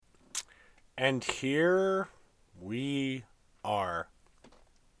And here we are.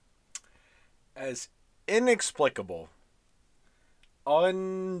 As inexplicable,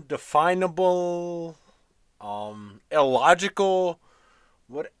 undefinable, illogical,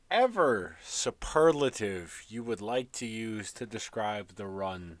 whatever superlative you would like to use to describe the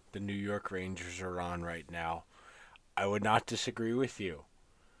run the New York Rangers are on right now, I would not disagree with you.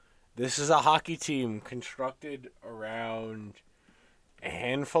 This is a hockey team constructed around a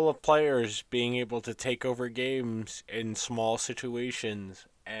handful of players being able to take over games in small situations.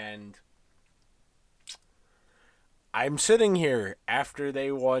 And I'm sitting here after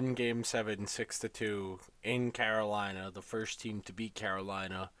they won Game 7 6-2 in Carolina, the first team to beat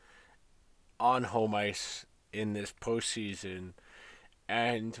Carolina on home ice in this postseason.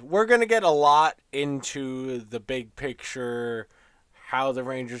 And we're going to get a lot into the big picture, how the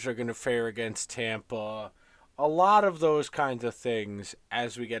Rangers are going to fare against Tampa, a lot of those kinds of things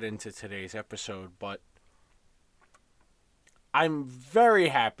as we get into today's episode. But I'm very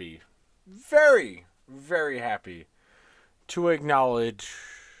happy, very, very happy to acknowledge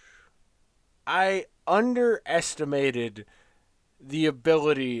I underestimated the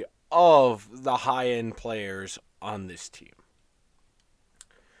ability of the high end players on this team.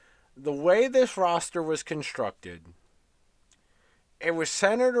 The way this roster was constructed, it was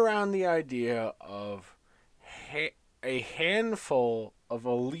centered around the idea of a handful of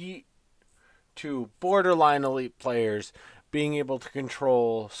elite to borderline elite players being able to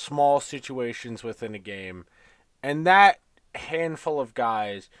control small situations within a game, and that handful of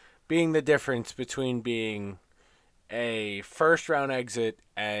guys being the difference between being a first round exit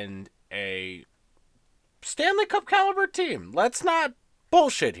and a Stanley Cup caliber team. Let's not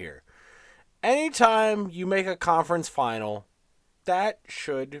bullshit here. Anytime you make a conference final, that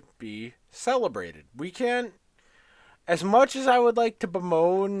should be celebrated. We can't, as much as I would like to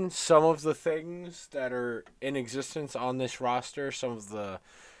bemoan some of the things that are in existence on this roster, some of the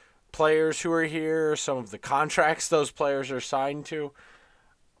players who are here, some of the contracts those players are signed to,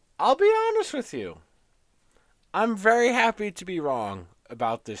 I'll be honest with you. I'm very happy to be wrong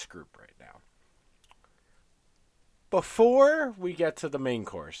about this group right now. Before we get to the main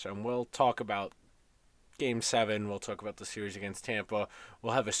course, and we'll talk about Game 7, we'll talk about the series against Tampa,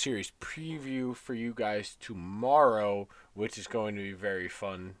 we'll have a series preview for you guys tomorrow, which is going to be very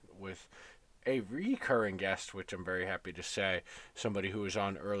fun with a recurring guest, which I'm very happy to say, somebody who was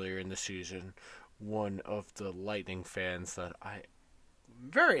on earlier in the season, one of the Lightning fans that I'm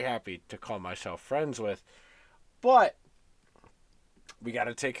very happy to call myself friends with. But we got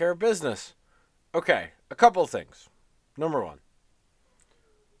to take care of business. Okay, a couple of things. Number one,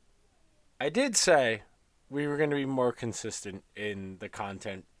 I did say we were going to be more consistent in the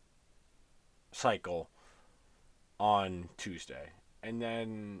content cycle on Tuesday. And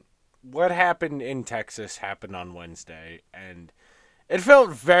then what happened in Texas happened on Wednesday. And it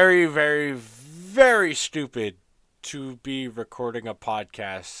felt very, very, very stupid to be recording a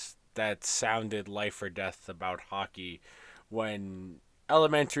podcast that sounded life or death about hockey when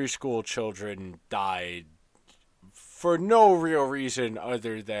elementary school children died for no real reason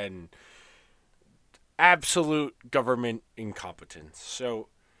other than absolute government incompetence. So,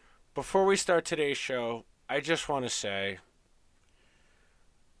 before we start today's show, I just want to say,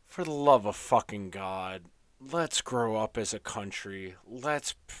 for the love of fucking God, let's grow up as a country.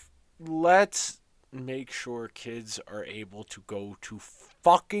 Let's make sure kids are able to go to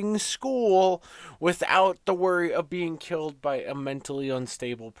fucking school without the worry of being killed by a mentally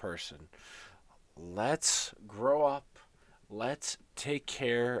unstable person. Let's grow up. Let's take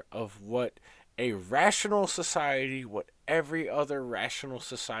care of what a rational society, what every other rational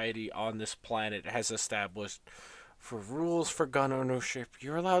society on this planet has established for rules for gun ownership.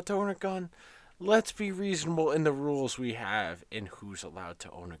 You're allowed to own a gun. Let's be reasonable in the rules we have in who's allowed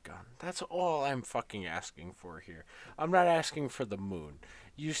to own a gun. That's all I'm fucking asking for here. I'm not asking for the moon.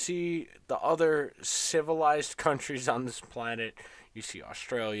 You see the other civilized countries on this planet. You see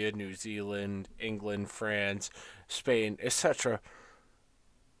Australia, New Zealand, England, France, Spain, etc.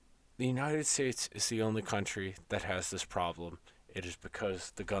 The United States is the only country that has this problem. It is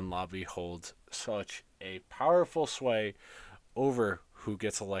because the gun lobby holds such a powerful sway over who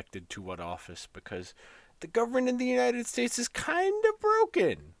gets elected to what office, because the government in the United States is kind of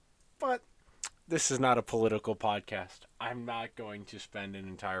broken. But this is not a political podcast. I'm not going to spend an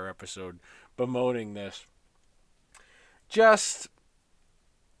entire episode bemoaning this. Just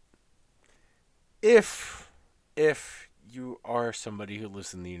if you are somebody who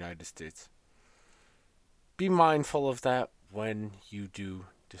lives in the United States, be mindful of that when you do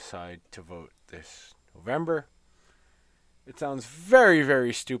decide to vote this November. It sounds very,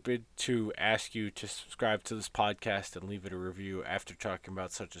 very stupid to ask you to subscribe to this podcast and leave it a review after talking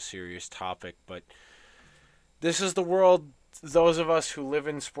about such a serious topic, but this is the world those of us who live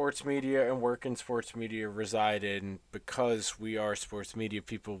in sports media and work in sports media reside in. Because we are sports media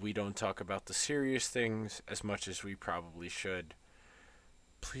people, we don't talk about the serious things as much as we probably should.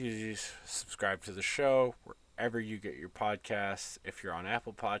 Please subscribe to the show wherever you get your podcasts. If you're on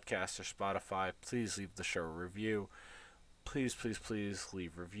Apple Podcasts or Spotify, please leave the show a review. Please, please, please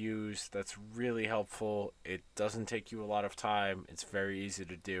leave reviews. That's really helpful. It doesn't take you a lot of time. It's very easy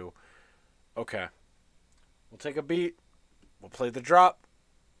to do. Okay. We'll take a beat. We'll play the drop.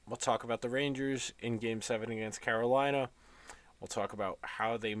 We'll talk about the Rangers in Game 7 against Carolina. We'll talk about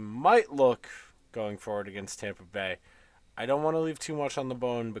how they might look going forward against Tampa Bay. I don't want to leave too much on the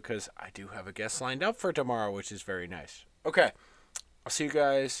bone because I do have a guest lined up for tomorrow, which is very nice. Okay. I'll see you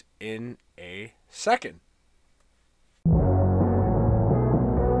guys in a second.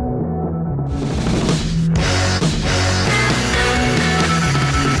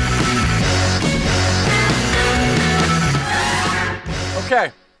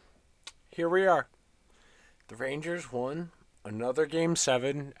 Okay, here we are. The Rangers won another Game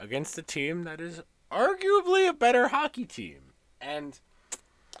 7 against a team that is arguably a better hockey team. And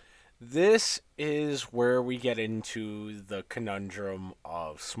this is where we get into the conundrum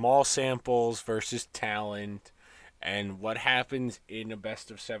of small samples versus talent and what happens in a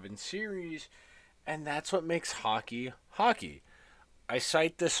best-of-7 series. And that's what makes hockey hockey. I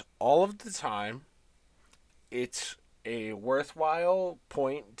cite this all of the time. It's a worthwhile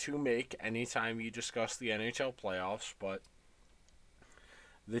point to make anytime you discuss the NHL playoffs, but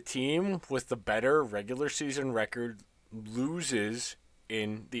the team with the better regular season record loses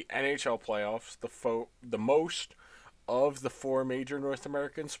in the NHL playoffs the most of the four major North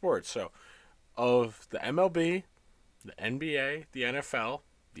American sports. So, of the MLB, the NBA, the NFL,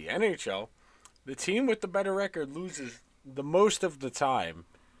 the NHL, the team with the better record loses the most of the time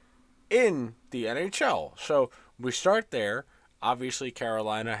in the NHL. So we start there. Obviously,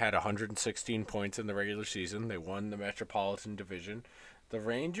 Carolina had 116 points in the regular season. They won the Metropolitan Division. The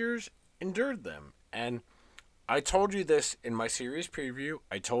Rangers endured them. And I told you this in my series preview.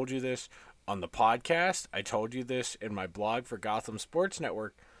 I told you this on the podcast. I told you this in my blog for Gotham Sports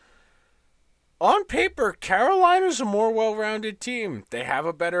Network. On paper, Carolina's a more well-rounded team. They have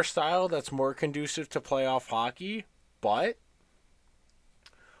a better style that's more conducive to playoff hockey, but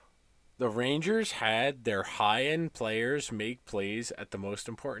the Rangers had their high-end players make plays at the most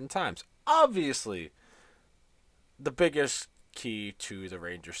important times. Obviously, the biggest key to the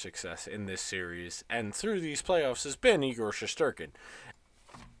Rangers' success in this series and through these playoffs has been Igor Shesterkin.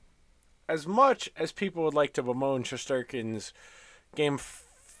 As much as people would like to bemoan Shesterkin's Game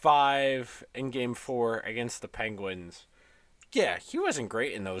 5 and Game 4 against the Penguins, yeah, he wasn't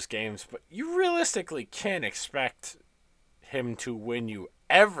great in those games, but you realistically can't expect him to win you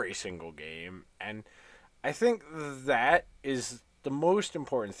every single game, and I think that is the most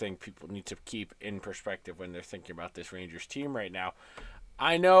important thing people need to keep in perspective when they're thinking about this Rangers team right now.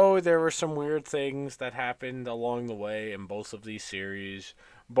 I know there were some weird things that happened along the way in both of these series,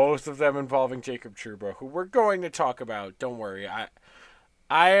 both of them involving Jacob Trouba, who we're going to talk about. Don't worry.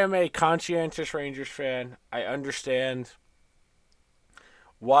 I am a conscientious Rangers fan. I understand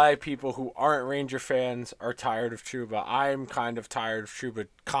why people who aren't Ranger fans are tired of Trouba. I'm kind of tired of Trouba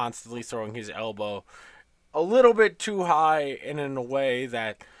constantly throwing his elbow a little bit too high and in a way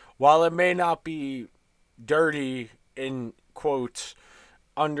that, while it may not be dirty in quotes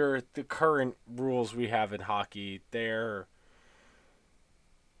under the current rules we have in hockey, they're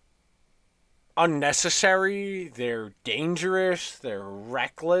unnecessary, they're dangerous, they're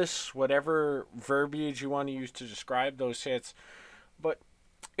reckless, whatever verbiage you want to use to describe those hits. But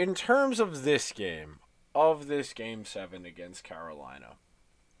in terms of this game, Game 7 against Carolina,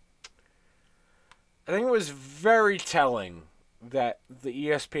 I think it was very telling that the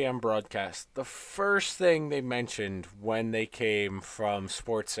ESPN broadcast, the first thing they mentioned when they came from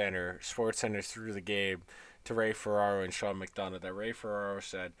SportsCenter through the game to Ray Ferraro and Sean McDonough, that Ray Ferraro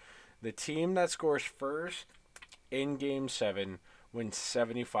said, the team that scores first in Game 7 wins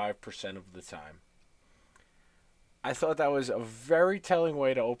 75% of the time. I thought that was a very telling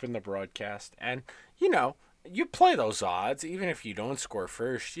way to open the broadcast. And, you play those odds, even if you don't score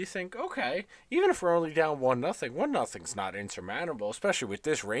first. You think, okay, even if we're only down 1-0, 1-0's not insurmountable, especially with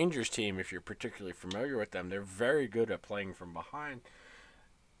this Rangers team, if you're particularly familiar with them. They're very good at playing from behind.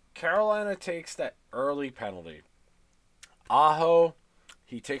 Carolina takes that early penalty. Aho,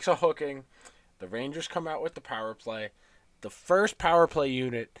 he takes a hooking. The Rangers come out with the power play. The first power play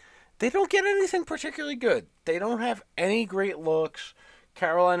unit they don't get anything particularly good. They don't have any great looks.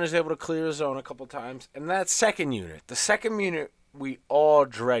 Carolina's able to clear the zone a couple times. And that second unit, the second unit we all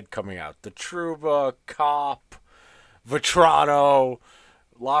dread coming out. The Trouba, Kopp, Vetrano,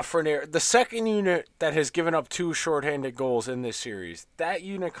 Lafreniere. The second unit that has given up 2 shorthanded goals in this series. That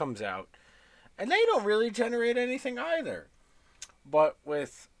unit comes out. And they don't really generate anything either. But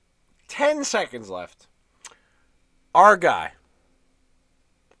with 10 seconds left, our guy,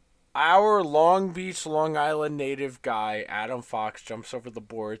 our Long Beach, Long Island native guy, Adam Fox, jumps over the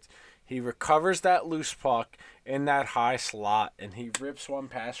boards. He recovers that loose puck in that high slot, and he rips one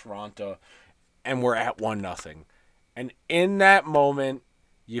past Ronta, and we're at 1-0. And in that moment,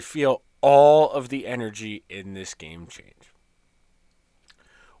 you feel all of the energy in this game change.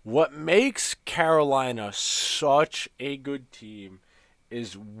 What makes Carolina such a good team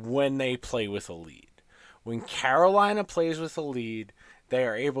is when they play with a lead. When Carolina plays with a lead, they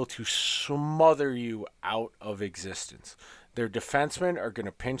are able to smother you out of existence. Their defensemen are going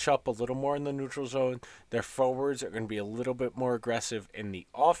to pinch up a little more in the neutral zone. Their forwards are going to be a little bit more aggressive in the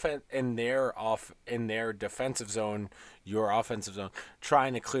offense, in their defensive zone, your offensive zone,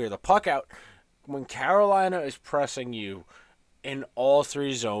 trying to clear the puck out. When Carolina is pressing you in all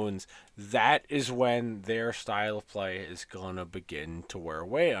 3 zones, that is when their style of play is going to begin to wear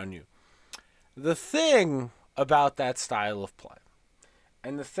away on you. The thing about that style of play,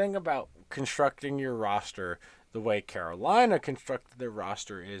 and the thing about constructing your roster the way Carolina constructed their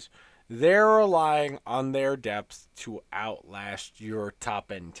roster, is they're relying on their depth to outlast your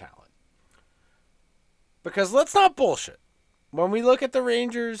top-end talent. Because let's not bullshit. When we look at the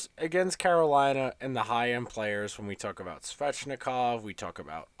Rangers against Carolina and the high-end players, when we talk about Svechnikov, we talk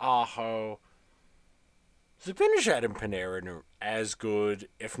about Aho, Zibanejad and Panarin are as good,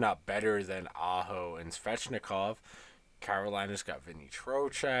 if not better, than Aho and Svechnikov. Carolina's got Vinny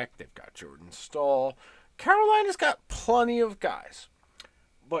Trocheck. They've got Jordan Staal. Carolina's got plenty of guys.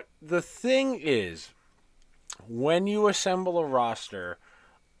 But the thing is, when you assemble a roster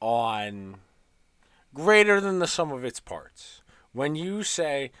on greater than the sum of its parts, when you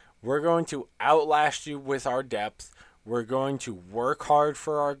say, we're going to outlast you with our depth, we're going to work hard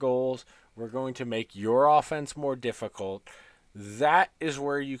for our goals, we're going to make your offense more difficult, that is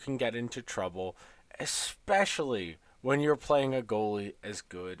where you can get into trouble, especially when you're playing a goalie as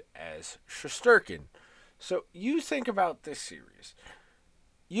good as Shesterkin. So you think about this series.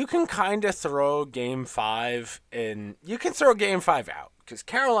 You can kind of throw Game 5 in. You can throw Game 5 out because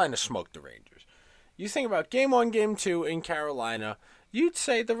Carolina smoked the Rangers. You think about Game 1, Game 2 in Carolina, you'd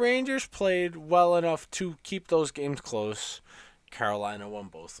say the Rangers played well enough to keep those games close. Carolina won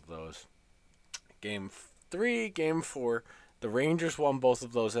both of those. Game 3, Game 4, the Rangers won both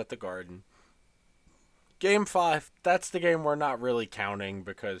of those at the Garden. Game 5, that's the game we're not really counting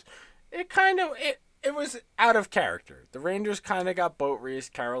because it was out of character. The Rangers kind of got boat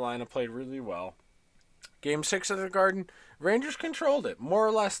raced. Carolina played really well. Game 6 at the Garden, Rangers controlled it more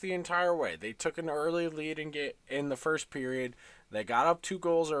or less the entire way. They took an early lead in the first period. They got up 2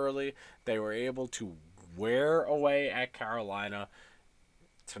 goals early. They were able to wear away at Carolina.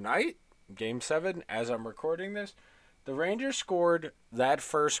 Tonight, Game 7, as I'm recording this, the Rangers scored that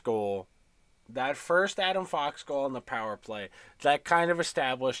first goal, that first Adam Fox goal on the power play, that kind of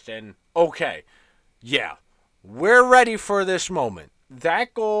established okay, yeah, we're ready for this moment.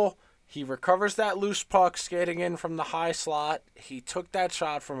 That goal, he recovers that loose puck skating in from the high slot. He took that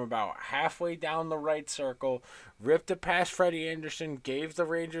shot from about halfway down the right circle, ripped it past Freddie Anderson, gave the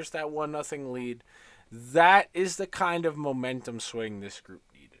Rangers that 1-0 lead. That is the kind of momentum swing this group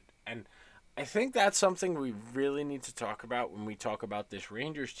needed. And I think that's something we really need to talk about when we talk about this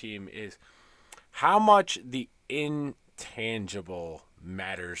Rangers team is how much the intangible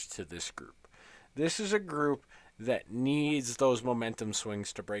matters to this group. This is a group that needs those momentum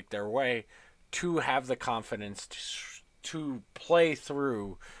swings to break their way to have the confidence to play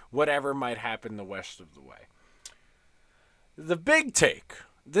through whatever might happen the rest of the way. The big take.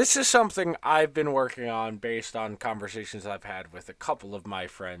 This is something I've been working on based on conversations I've had with a couple of my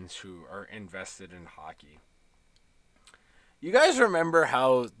friends who are invested in hockey. You guys remember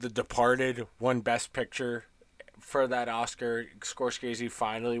how The Departed won Best Picture for that Oscar? Scorsese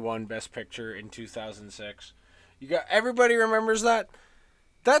finally won Best Picture in 2006. Everybody remembers that?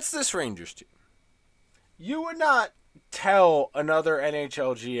 That's this Rangers team. You would not tell another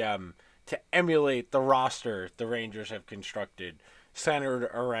NHL GM to emulate the roster the Rangers have constructed, centered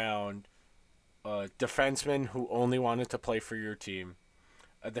around a defenseman who only wanted to play for your team,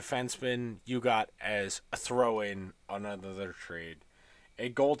 a defenseman you got as a throw-in on another trade, a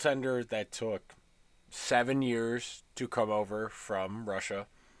goaltender that took 7 years to come over from Russia,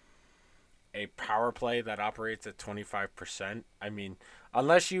 a power play that operates at 25%. I mean,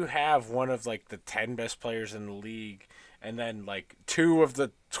 unless you have one of like the 10 best players in the league and then like two of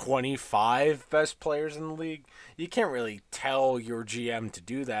the 25 best players in the league, you can't really tell your GM to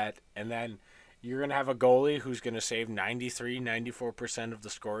do that. And then you're going to have a goalie who's going to save 93, 94% of the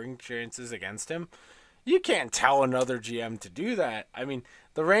scoring chances against him. You can't tell another GM to do that. I mean,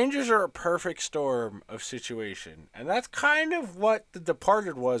 the Rangers are a perfect storm of situation. And that's kind of what The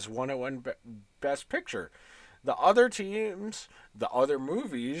Departed was when it won Best Picture. The other teams, the other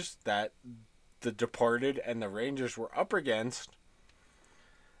movies that The Departed and the Rangers were up against,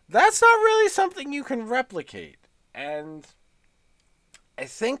 that's not really something you can replicate. And I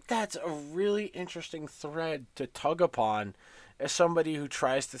think that's a really interesting thread to tug upon as somebody who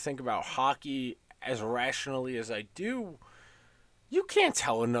tries to think about hockey as rationally as I do. You can't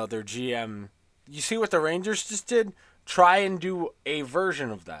tell another GM. You see what the Rangers just did? Try and do a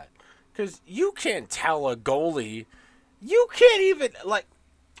version of that. Because you can't tell a goalie. You can't even, like,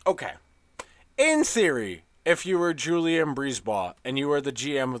 okay. In theory, if you were Julien Brisebois and you were the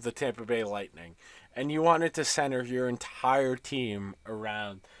GM of the Tampa Bay Lightning and you wanted to center your entire team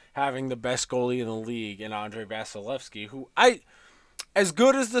around having the best goalie in the league in Andrei Vasilevsky, who as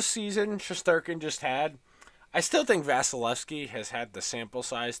good as the season Shesterkin just had, I still think Vasilevsky has had the sample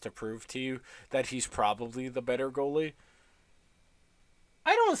size to prove to you that he's probably the better goalie.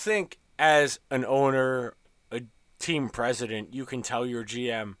 I don't think as an owner, a team president, you can tell your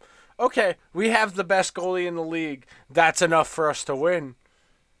GM, okay, we have the best goalie in the league. That's enough for us to win.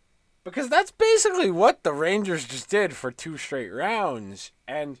 Because that's basically what the Rangers just did for 2 straight rounds.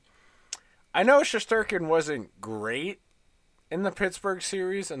 And I know Shesterkin wasn't great in the Pittsburgh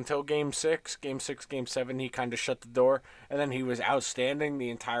series until Game 6. Game 6, Game 7, he kind of shut the door. And then he was outstanding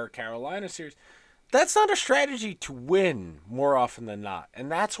the entire Carolina series. That's not a strategy to win more often than not.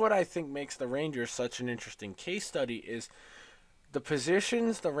 And that's what I think makes the Rangers such an interesting case study is the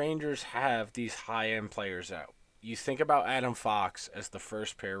positions the Rangers have these high-end players out. You think about Adam Fox as the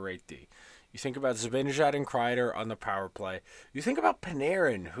first pair right D. You think about Zibanejad and Kreider on the power play. You think about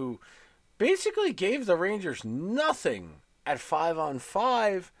Panarin, who basically gave the Rangers nothing at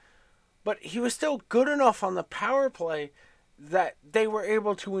 5-on-5, but he was still good enough on the power play that they were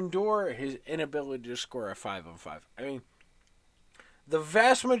able to endure his inability to score at 5-on-5. I mean, the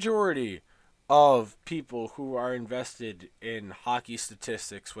vast majority of people who are invested in hockey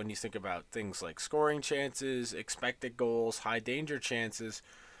statistics, when you think about things like scoring chances, expected goals, high danger chances,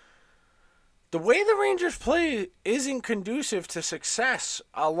 the way the Rangers play isn't conducive to success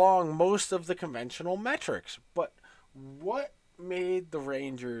along most of the conventional metrics. But what made the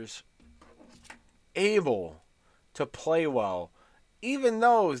Rangers able to play well, even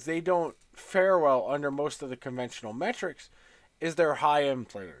though they don't fare well under most of the conventional metrics, is their high-end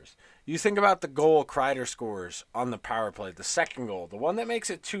players. You think about the goal Kreider scores on the power play, the second goal, the one that makes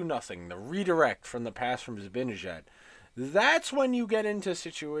it 2-0, the redirect from the pass from Zibanejad. That's when you get into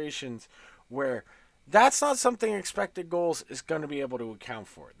situations where that's not something expected goals is going to be able to account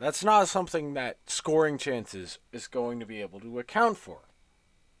for. That's not something that scoring chances is going to be able to account for.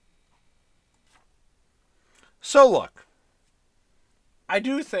 So look, I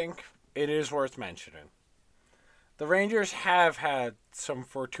do think it is worth mentioning. The Rangers have had some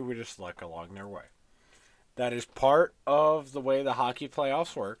fortuitous luck along their way. That is part of the way the hockey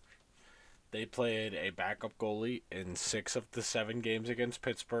playoffs work. They played a backup goalie in 6 of the 7 games against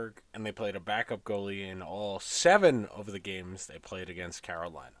Pittsburgh, and they played a backup goalie in all 7 of the games they played against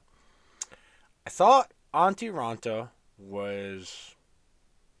Carolina. I thought Antti Raanta was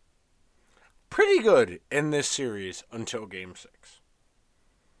pretty good in this series until Game 6.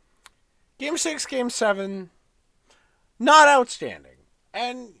 Game 6, Game 7, not outstanding.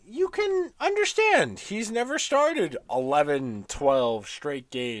 And you can understand. He's never started 11, 12 straight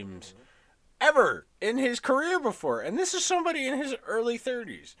games ever in his career before. And this is somebody in his early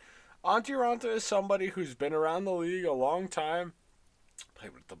 30s. Antti Raanta is somebody who's been around the league a long time.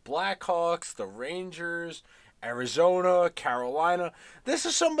 Played with the Blackhawks, the Rangers, Arizona, Carolina. This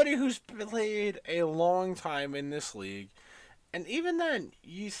is somebody who's played a long time in this league. And even then,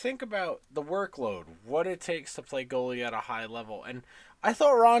 you think about the workload, what it takes to play goalie at a high level. And I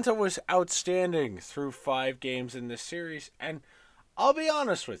thought Raanta was outstanding through 5 games in this series. And I'll be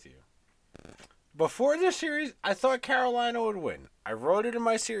honest with you. Before this series, I thought Carolina would win. I wrote it in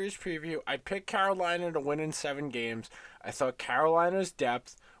my series preview. I picked Carolina to win in 7 games. I thought Carolina's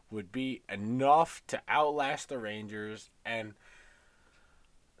depth would be enough to outlast the Rangers. And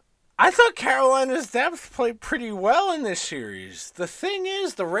I thought Carolina's depth played pretty well in this series. The thing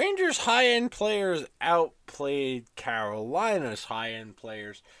is, the Rangers' high-end players outplayed Carolina's high-end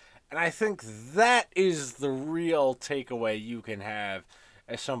players. And I think that is the real takeaway you can have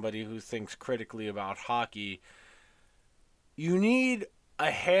as somebody who thinks critically about hockey. You need a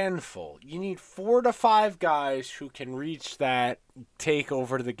handful. You need 4 to 5 guys who can reach that take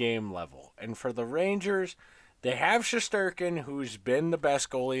over the game level. And for the Rangers, they have Shesterkin, who's been the best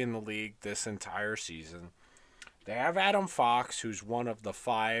goalie in the league this entire season. They have Adam Fox, who's one of the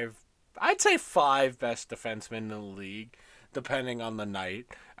 5, I'd say 5 best defensemen in the league, depending on the night.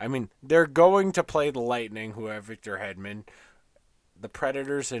 I mean, they're going to play the Lightning, who have Victor Hedman. The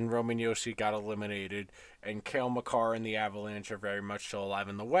Predators and Roman Josi got eliminated, and Cale Makar and the Avalanche are very much still alive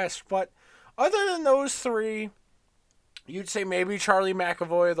in the West. But other than those 3, you'd say maybe Charlie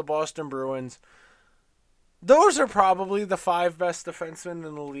McAvoy of the Boston Bruins. Those are probably the 5 best defensemen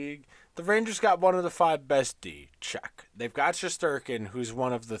in the league. The Rangers got one of the 5 best D. Check. They've got Shesterkin, who's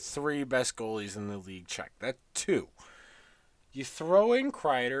one of the 3 best goalies in the league. Check. That's 2. You throw in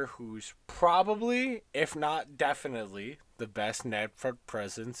Kreider, who's probably, if not definitely, the best net front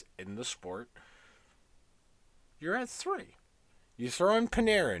presence in the sport. You're at 3. You throw in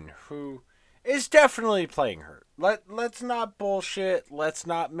Panarin, who is definitely playing hurt. Let's not bullshit. Let's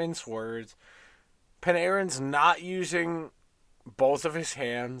not mince words. Panarin's not using both of his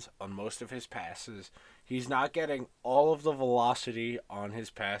hands on most of his passes. He's not getting all of the velocity on his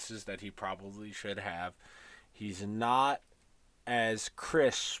passes that he probably should have. He's not as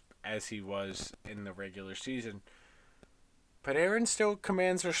crisp as he was in the regular season. Panarin still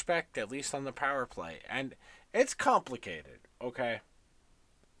commands respect, at least on the power play. And it's complicated, okay?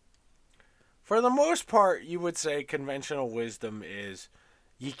 For the most part, you would say conventional wisdom is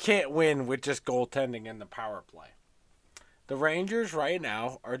you can't win with just goaltending and the power play. The Rangers right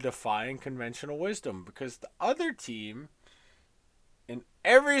now are defying conventional wisdom because the other team in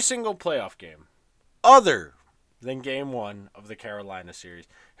every single playoff game, other than Game 1 of the Carolina series,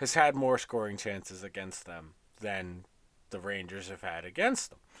 has had more scoring chances against them than the Rangers have had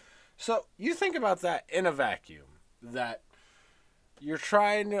against them. So you think about that in a vacuum, that you're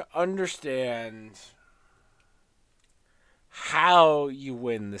trying to understand how you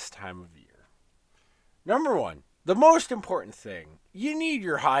win this time of year. Number 1, the most important thing, you need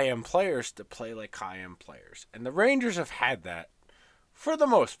your high-end players to play like high-end players. And the Rangers have had that for the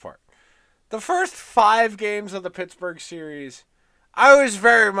most part. The first 5 games of the Pittsburgh series, I was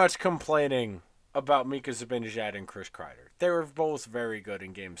very much complaining about Mika Zibanejad and Chris Kreider. They were both very good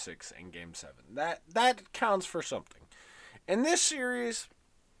in Game 6 and Game 7. That counts for something. In this series,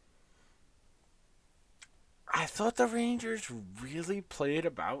 I thought the Rangers really played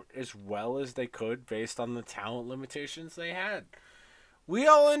about as well as they could based on the talent limitations they had. We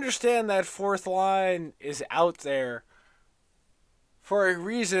all understand that 4th line is out there for a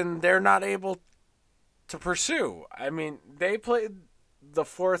reason they're not able to pursue. I mean, they played the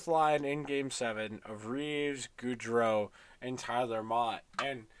 4th line in Game 7 of Reeves, Gaudreau, and Tyler Mott.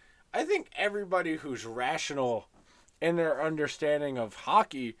 And I think everybody who's rational in their understanding of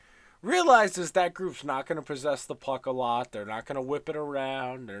hockey realizes that group's not going to possess the puck a lot. They're not going to whip it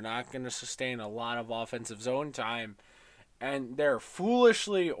around. They're not going to sustain a lot of offensive zone time. And they're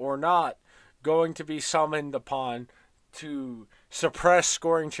foolishly or not going to be summoned upon to suppress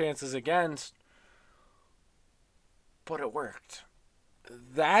scoring chances against. But it worked.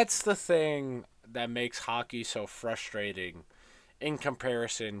 That's the thing that makes hockey so frustrating in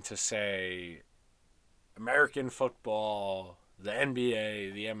comparison to, say, American football, the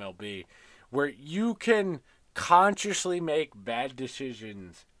NBA, the MLB, where you can consciously make bad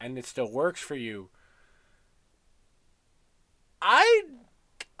decisions and it still works for you.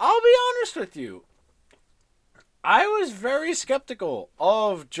 I'll be honest with you. I was very skeptical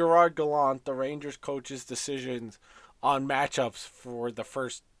of Gerard Gallant, the Rangers coach's decisions on matchups for the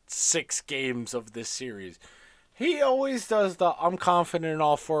first 6 games of this series. He always does the I'm confident in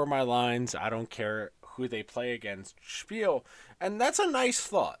all 4 of my lines, I don't care who they play against spiel. And that's a nice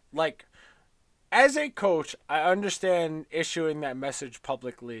thought. Like, as a coach, I understand issuing that message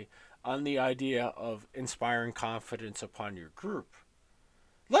publicly on the idea of inspiring confidence upon your group.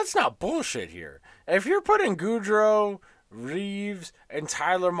 Let's not bullshit here. If you're putting Gaudreau, Reeves, and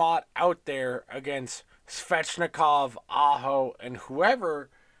Tyler Mott out there against Svechnikov, Aho, and whoever,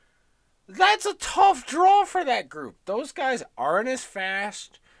 that's a tough draw for that group. Those guys aren't as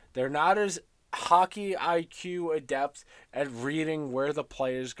fast. They're not as hockey IQ adept at reading where the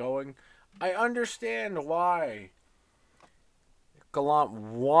play is going. I understand why Gallant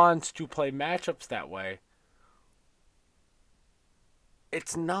wants to play matchups that way.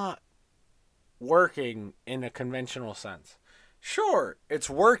 It's not working in a conventional sense. Sure, it's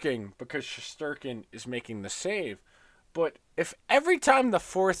working because Shesterkin is making the save, But if every time the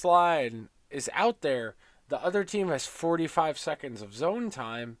fourth line is out there, the other team has 45 seconds of zone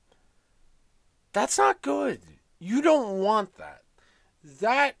time, that's not good. You don't want that.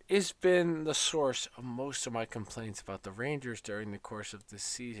 That has been the source of most of my complaints about the Rangers during the course of this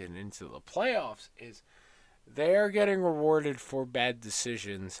season into the playoffs is they are getting rewarded for bad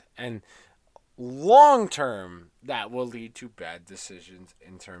decisions, and long term that will lead to bad decisions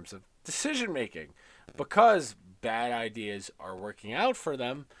in terms of decision making. Because bad ideas are working out for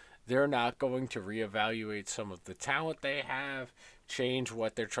them, they're not going to reevaluate some of the talent they have, change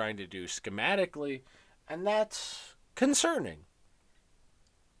what they're trying to do schematically, and that's concerning.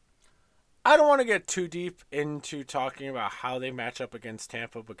 I don't want to get too deep into talking about how they match up against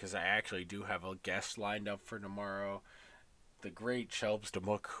Tampa because I actually do have a guest lined up for tomorrow. The great Shelbs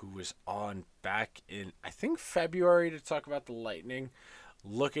Demuk, who was on back in, I think, February to talk about the Lightning,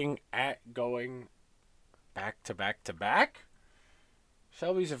 looking at going back to back to back.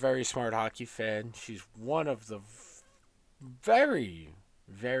 Shelby's a very smart hockey fan. She's one of the very,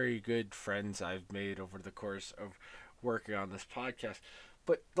 very good friends I've made over the course of working on this podcast.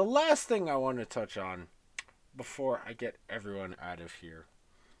 But the last thing I want to touch on before I get everyone out of here,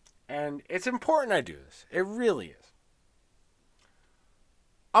 and it's important I do this. It really is.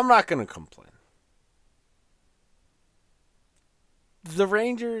 I'm not going to complain. The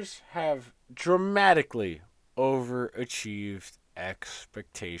Rangers have dramatically overachieved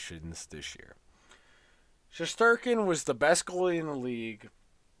expectations this year. Shesterkin was the best goalie in the league.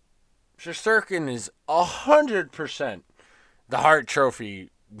 Shesterkin is 100% the Hart Trophy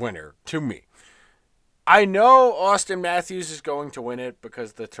winner to me. I know Austin Matthews is going to win it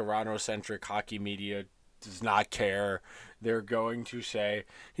because the Toronto-centric hockey media does not care. They're going to say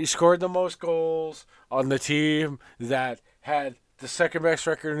he scored the most goals on the team that had the second best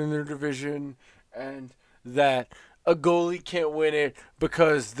record in their division, and that a goalie can't win it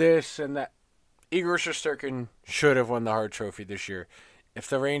because this and that. Igor Shesterkin should have won the Hart Trophy this year. If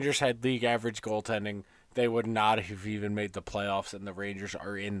the Rangers had league average goaltending, they would not have even made the playoffs, and the Rangers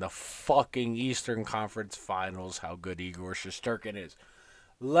are in the fucking Eastern Conference Finals. How good Igor Shesterkin is.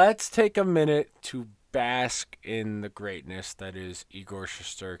 Let's take a minute to bask in the greatness that is Igor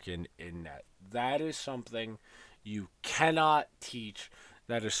Shesterkin in net. That is something you cannot teach.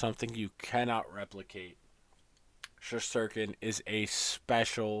 That is something you cannot replicate. Shesterkin is a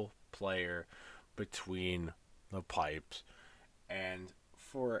special player between the pipes. And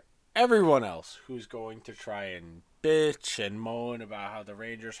for everyone else who's going to try and bitch and moan about how the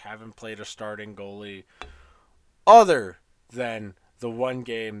Rangers haven't played a starting goalie other than the one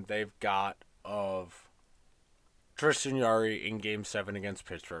game they've got of Tristan Jarry in Game 7 against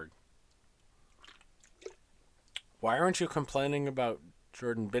Pittsburgh, why aren't you complaining about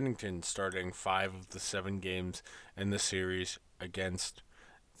Jordan Binnington starting 5 of the 7 games in the series against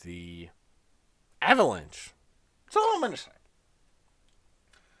the Avalanche? That's all I'm going to say.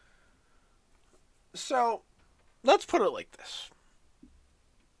 So, let's put it like this.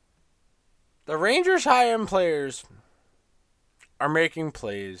 The Rangers' high-end players are making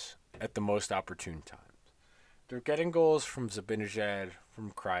plays at the most opportune times. They're getting goals from Zibanejad,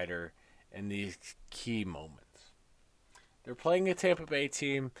 from Kreider, in these key moments. They're playing a Tampa Bay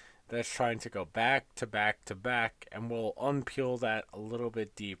team that's trying to go back to back to back, and we'll unpeel that a little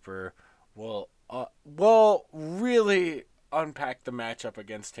bit deeper. We'll really unpack the matchup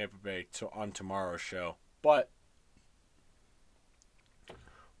against Tampa Bay on tomorrow's show. But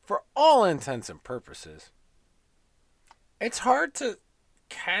for all intents and purposes, it's hard to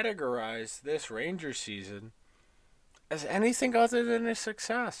categorize this Rangers season as anything other than a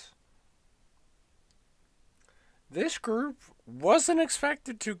success. This group wasn't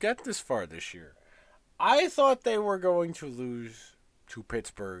expected to get this far this year. I thought they were going to lose to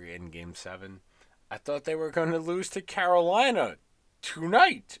Pittsburgh in Game 7. I thought they were going to lose to Carolina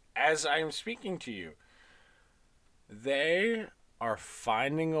tonight as I am speaking to you. They are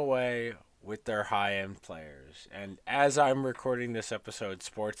finding a way with their high-end players. And as I'm recording this episode,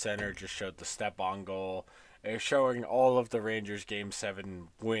 SportsCenter just showed the step-on goal. They're showing all of the Rangers Game 7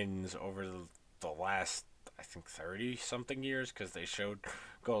 wins over the last, I think, 30-something years, because they showed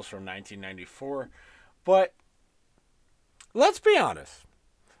goals from 1994. But let's be honest.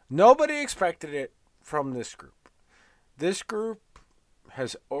 Nobody expected it from this group. This group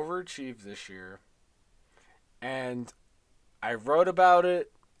has overachieved this year, and I wrote about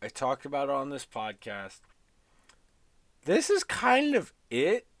it. I talked about it on this podcast. This is kind of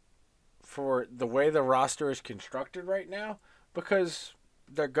it for the way the roster is constructed right now, because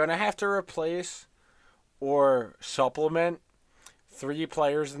they're going to have to replace or supplement 3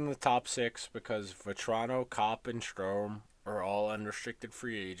 players in the top 6 because Vetrano, Kopp, and Strome are all unrestricted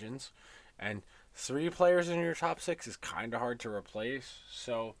free agents. And 3 players in your top 6 is kind of hard to replace.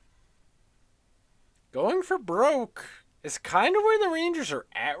 So going for broke is kind of where the Rangers are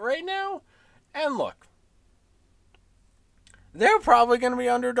at right now. And look, they're probably going to be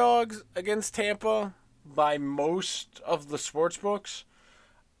underdogs against Tampa by most of the sports books.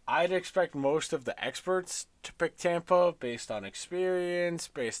 I'd expect most of the experts to pick Tampa based on experience,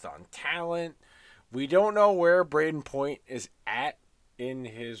 based on talent. We don't know where Braden Point is at in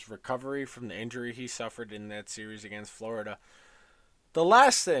his recovery from the injury he suffered in that series against Florida. The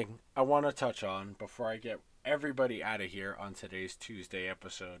last thing I want to touch on before I get everybody out of here on today's Tuesday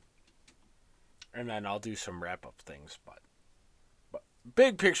episode, and then I'll do some wrap-up things, but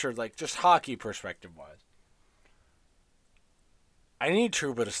big picture, like just hockey perspective-wise, I need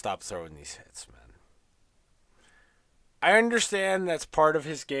Trouba to stop throwing these hits, man. I understand that's part of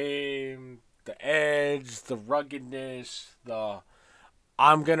his game, the edge, the ruggedness, the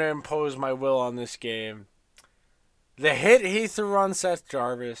I'm going to impose my will on this game. The hit he threw on Seth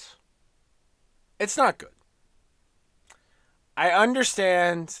Jarvis, it's not good. I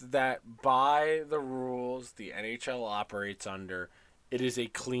understand that by the rules the NHL operates under, it is a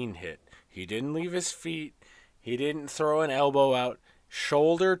clean hit. He didn't leave his feet. He didn't throw an elbow out.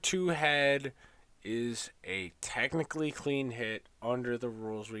 Shoulder to head is a technically clean hit under the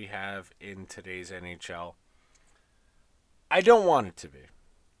rules we have in today's NHL. I don't want it to be.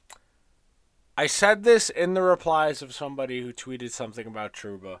 I said this in the replies of somebody who tweeted something about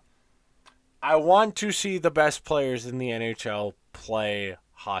Trouba. I want to see the best players in the NHL play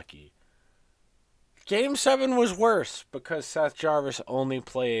hockey. Game 7 was worse because Seth Jarvis only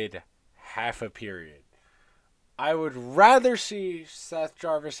played half a period. I would rather see Seth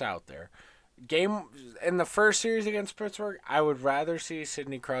Jarvis out there. In the first series against Pittsburgh, I would rather see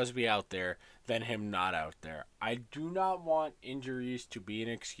Sidney Crosby out there than him not out there. I do not want injuries to be an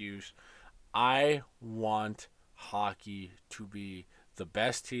excuse. I want hockey to be the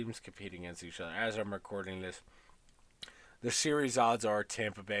best teams competing against each other. As I'm recording this, the series odds are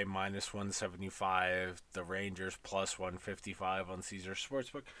Tampa Bay minus 175, the Rangers plus 155 on Caesar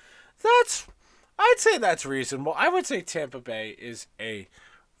Sportsbook. I'd say that's reasonable. I would say Tampa Bay is a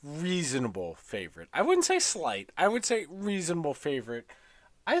reasonable favorite. I wouldn't say slight. I would say reasonable favorite.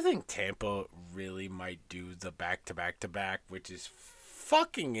 I think Tampa really might do the back-to-back-to-back, which is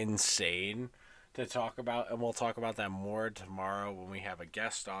fucking insane to talk about, and we'll talk about that more tomorrow when we have a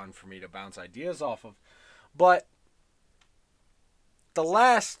guest on for me to bounce ideas off of. But the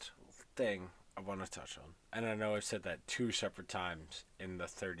last thing I want to touch on, and I know I've said that 2 separate times in the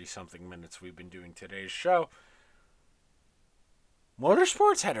 30-something minutes we've been doing today's show,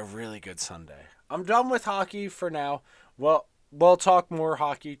 motorsports had a really good Sunday. I'm done with hockey for now. Well, we'll talk more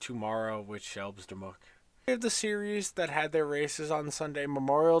hockey tomorrow with Shelbs Demuk. The series that had their races on Sunday,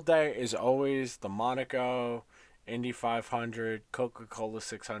 Memorial Day is always the Monaco, Indy 500, Coca-Cola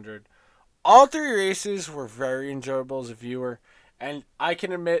 600. All 3 races were very enjoyable as a viewer. And I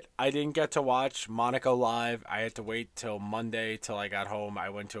can admit, I didn't get to watch Monaco live. I had to wait till Monday till I got home. I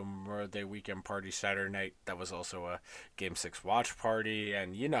went to a Memorial Day weekend party Saturday night. That was also a Game 6 watch party.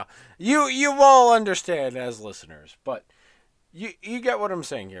 And, you all understand as listeners. But you get what I'm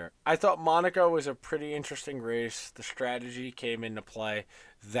saying here. I thought Monaco was a pretty interesting race. The strategy came into play.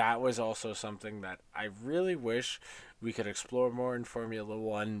 That was also something that I really wish we could explore more in Formula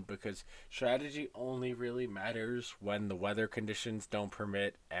One, because strategy only really matters when the weather conditions don't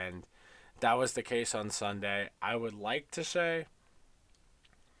permit, and that was the case on Sunday. I would like to say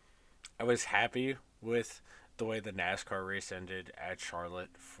I was happy with the way the NASCAR race ended at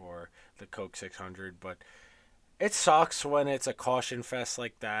Charlotte for the Coke 600, but it sucks when it's a caution fest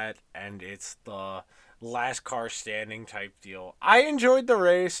like that and it's the last car standing type deal. I enjoyed the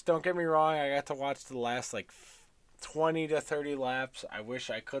race, don't get me wrong. I got to watch the last 20 to 30 laps. I wish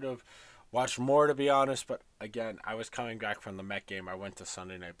I could have watched more, to be honest, but again, I was coming back from the Met game. I went to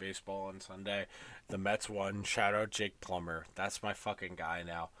Sunday Night Baseball on Sunday. The Mets won. Shout out Jake Plummer. That's my fucking guy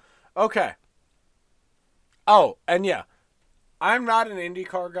now. Okay. Oh, and yeah, I'm not an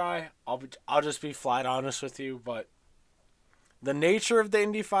IndyCar guy. I'll just be flat honest with you, but the nature of the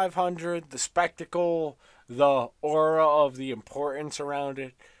Indy 500, the spectacle, the aura of the importance around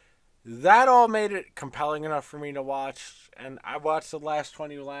it, that all made it compelling enough for me to watch. And I watched the last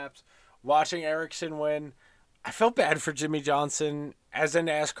 20 laps. Watching Ericsson win, I felt bad for Jimmy Johnson as a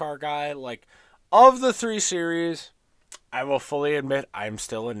NASCAR guy. Of the 3 series, I will fully admit I'm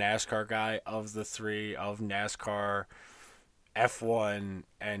still a NASCAR guy. Of the 3 of NASCAR, F1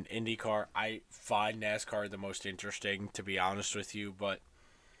 and IndyCar. I find NASCAR the most interesting, to be honest with you, but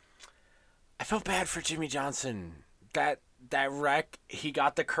I felt bad for Jimmy Johnson. That wreck, he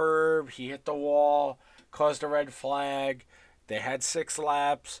got the curb, he hit the wall, caused a red flag. They had 6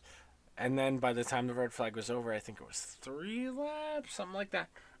 laps, and then by the time the red flag was over, I think it was 3 laps, something like that.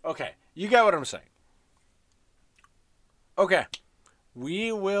 Okay, you get what I'm saying. Okay,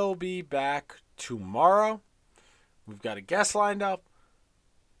 we will be back tomorrow. We've got a guest lined up.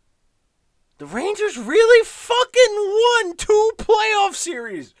 The Rangers really fucking won 2 playoff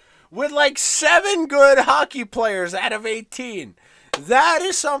series with like 7 good hockey players out of 18. That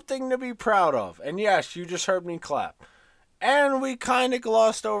is something to be proud of. And yes, you just heard me clap. And we kind of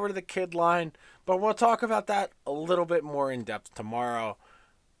glossed over the kid line, but we'll talk about that a little bit more in depth tomorrow.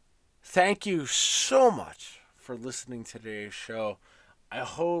 Thank you so much for listening to today's show. I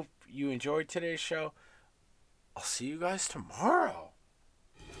hope you enjoyed today's show. I'll see you guys tomorrow.